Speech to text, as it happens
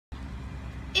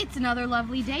It's another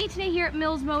lovely day today here at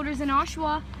Mills Motors in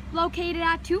Oshawa, located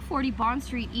at 240 Bond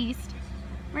Street East.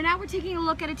 Right now we're taking a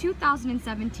look at a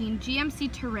 2017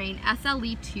 GMC Terrain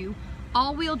SLE2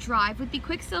 all-wheel drive with the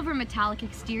Quicksilver metallic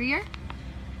exterior.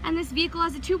 And this vehicle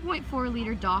has a 2.4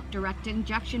 liter DOC direct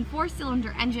injection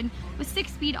 4-cylinder engine with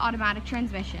 6-speed automatic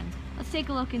transmission. Let's take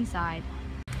a look inside.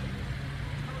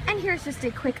 And here's just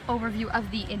a quick overview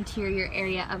of the interior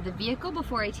area of the vehicle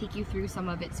before I take you through some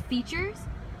of its features.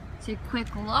 So a quick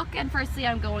look, and firstly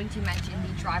I'm going to mention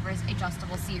the driver's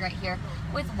adjustable seat right here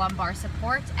with lumbar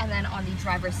support, and then on the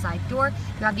driver's side door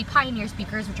you have the Pioneer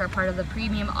speakers, which are part of the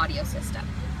premium audio system.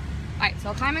 Alright, so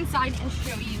I'll climb inside and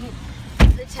show you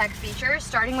the tech features,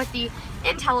 starting with the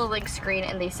IntelliLink screen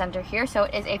in the center here. So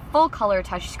it is a full color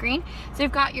touch screen. So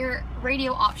you've got your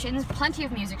radio options, plenty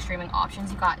of music streaming options.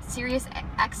 You've got Sirius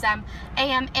XM,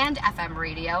 AM and FM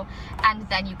radio, and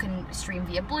then you can stream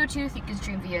via Bluetooth, you can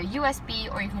stream via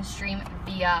USB, or you can stream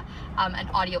via an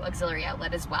audio auxiliary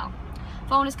outlet as well.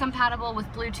 Phone is compatible with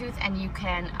Bluetooth, and you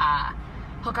can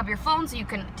hook up your phone so you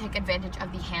can take advantage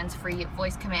of the hands-free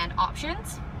voice command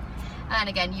options. And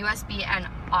again, USB and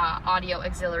audio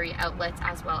auxiliary outlets,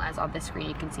 as well as on this screen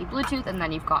you can see Bluetooth, and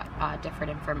then you've got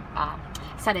different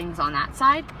settings on that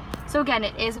side. So again,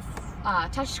 it is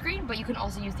touch screen, but you can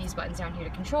also use these buttons down here to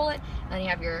control it, and then you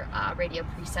have your radio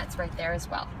presets right there as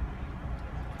well.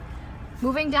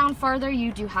 Moving down farther,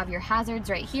 you do have your hazards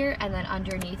right here, and then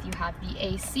underneath you have the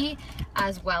AC,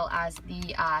 as well as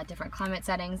the different climate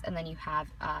settings, and then you have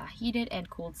heated and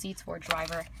cooled seats for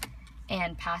driver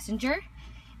and passenger.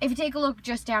 If you take a look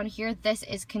just down here, this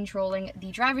is controlling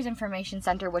the driver's information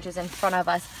center, which is in front of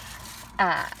us,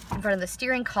 in front of the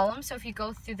steering column. So if you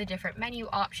go through the different menu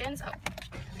options, the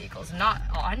vehicle's not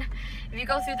on. If you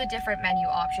go through the different menu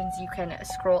options, you can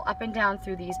scroll up and down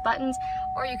through these buttons,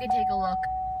 or you can take a look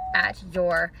at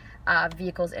your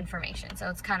vehicle's information. So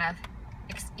it's kind of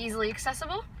easily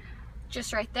accessible,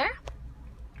 just right there.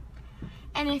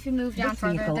 And if you move down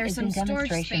further, there's some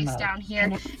storage space down here,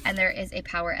 and there is a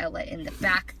power outlet in the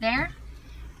back there.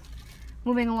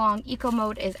 Moving along, eco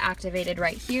mode is activated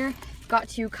right here. Got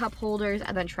 2 cup holders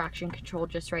and then traction control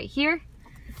just right here.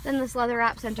 Then this leather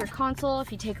wrap center console,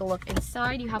 if you take a look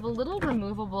inside, you have a little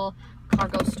removable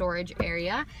cargo storage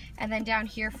area. And then down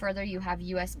here further, you have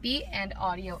USB and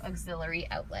audio auxiliary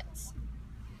outlets.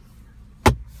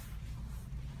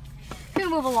 If we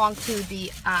move along to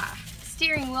the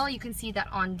steering wheel, you can see that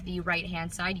on the right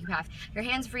hand side you have your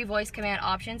hands-free voice command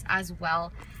options, as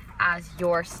well as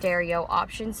your stereo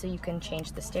options, so you can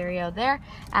change the stereo there.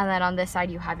 And then on this side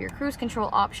you have your cruise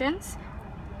control options.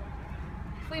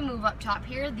 If we move up top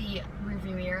here, the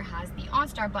rearview mirror has the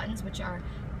OnStar buttons, which are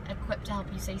equipped to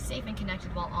help you stay safe and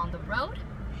connected while on the road.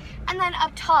 And then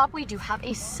up top we do have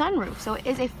a sunroof, so it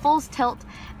is a full tilt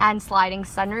and sliding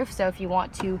sunroof, so if you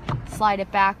want to slide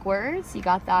it backwards, you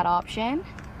got that option.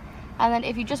 And then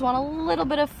if you just want a little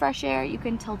bit of fresh air, you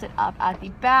can tilt it up at the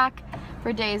back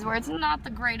for days where it's not the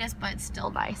greatest, but it's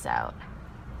still nice out.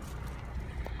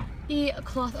 The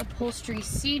cloth upholstery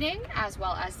seating, as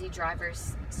well as the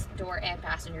driver's door and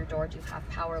passenger door, do have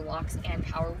power locks and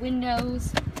power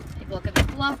windows. Take a look at the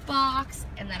glove box,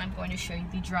 and then I'm going to show you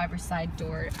the driver's side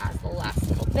door as the last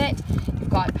little bit. You've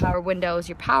got power windows,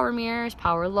 your power mirrors,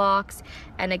 power locks,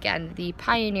 and again, the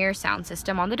Pioneer sound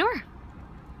system on the door.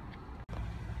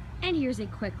 And here's a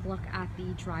quick look at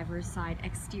the driver's side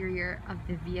exterior of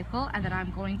the vehicle, and then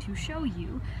I'm going to show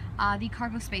you the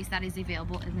cargo space that is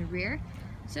available in the rear.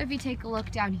 So if you take a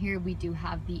look down here, we do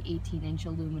have the 18-inch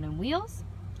aluminum wheels.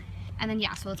 And then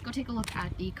so let's go take a look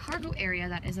at the cargo area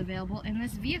that is available in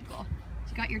this vehicle.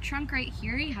 So you got your trunk right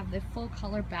here, you have the full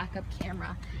color backup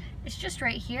camera. It's just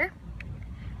right here.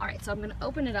 Alright, so I'm going to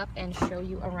open it up and show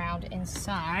you around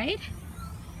inside.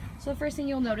 So the first thing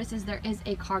you'll notice is there is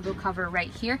a cargo cover right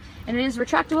here, and it is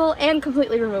retractable and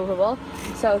completely removable.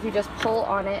 So if you just pull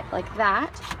on it like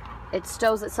that, it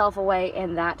stows itself away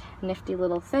in that nifty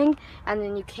little thing, and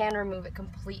then you can remove it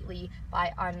completely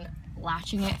by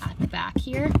unlatching it at the back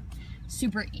here.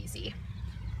 Super easy.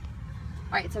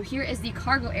 Alright, so here is the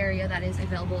cargo area that is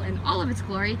available in all of its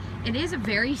glory. It is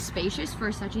very spacious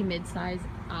for such a mid-size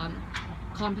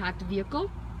compact vehicle,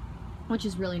 which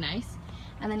is really nice.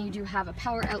 And then you do have a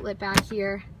power outlet back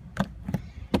here,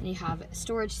 and you have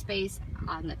storage space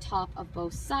on the top of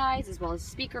both sides, as well as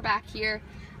speaker back here,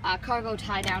 cargo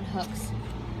tie-down hooks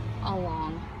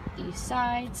along these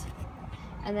sides,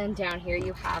 and then down here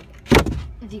you have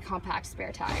the compact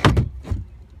spare tire.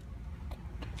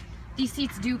 These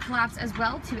seats do collapse as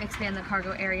well to expand the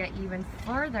cargo area even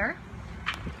further.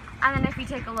 And then if you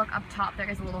take a look up top, there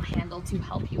is a little handle to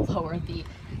help you lower the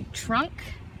trunk.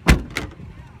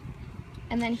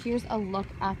 And then here's a look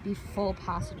at the full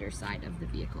passenger side of the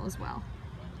vehicle as well.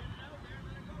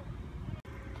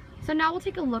 So now we'll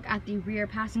take a look at the rear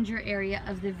passenger area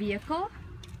of the vehicle.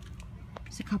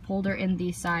 There's a cup holder in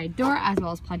the side door, as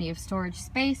well as plenty of storage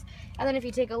space. And then if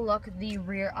you take a look, the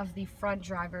rear of the front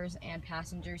driver's and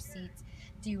passenger seats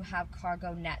do have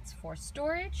cargo nets for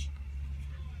storage.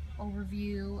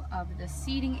 Overview of the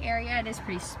seating area. It is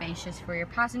pretty spacious for your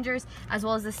passengers, as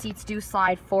well as the seats do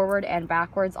slide forward and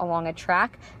backwards along a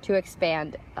track to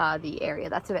expand the area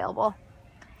that's available.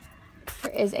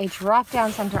 There is a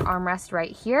drop-down center armrest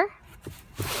right here,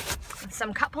 with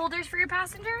some cup holders for your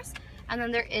passengers, and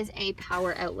then there is a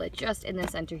power outlet just in the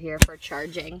center here for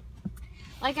charging.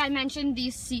 Like I mentioned,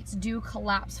 these seats do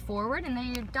collapse forward, and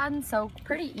they've done so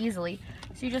pretty easily.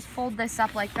 So you just fold this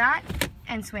up like that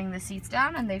and swing the seats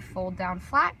down, and they fold down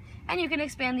flat, and you can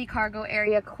expand the cargo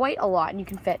area quite a lot, and you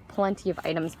can fit plenty of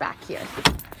items back here.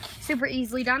 Super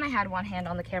easily done. I had one hand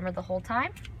on the camera the whole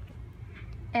time.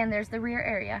 And there's the rear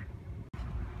area.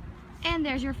 And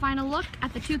there's your final look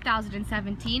at the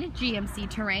 2017 GMC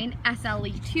Terrain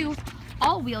SLE2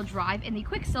 all-wheel drive in the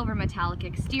Quicksilver metallic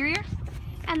exterior.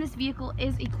 And this vehicle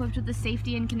is equipped with the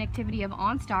safety and connectivity of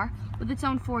OnStar with its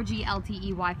own 4G LTE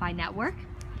Wi-Fi network.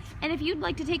 And if you'd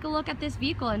like to take a look at this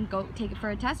vehicle and go take it for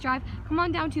a test drive, come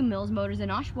on down to Mills Motors in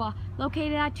Oshawa,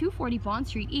 located at 240 Bond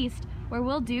Street East, where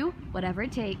we'll do whatever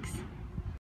it takes.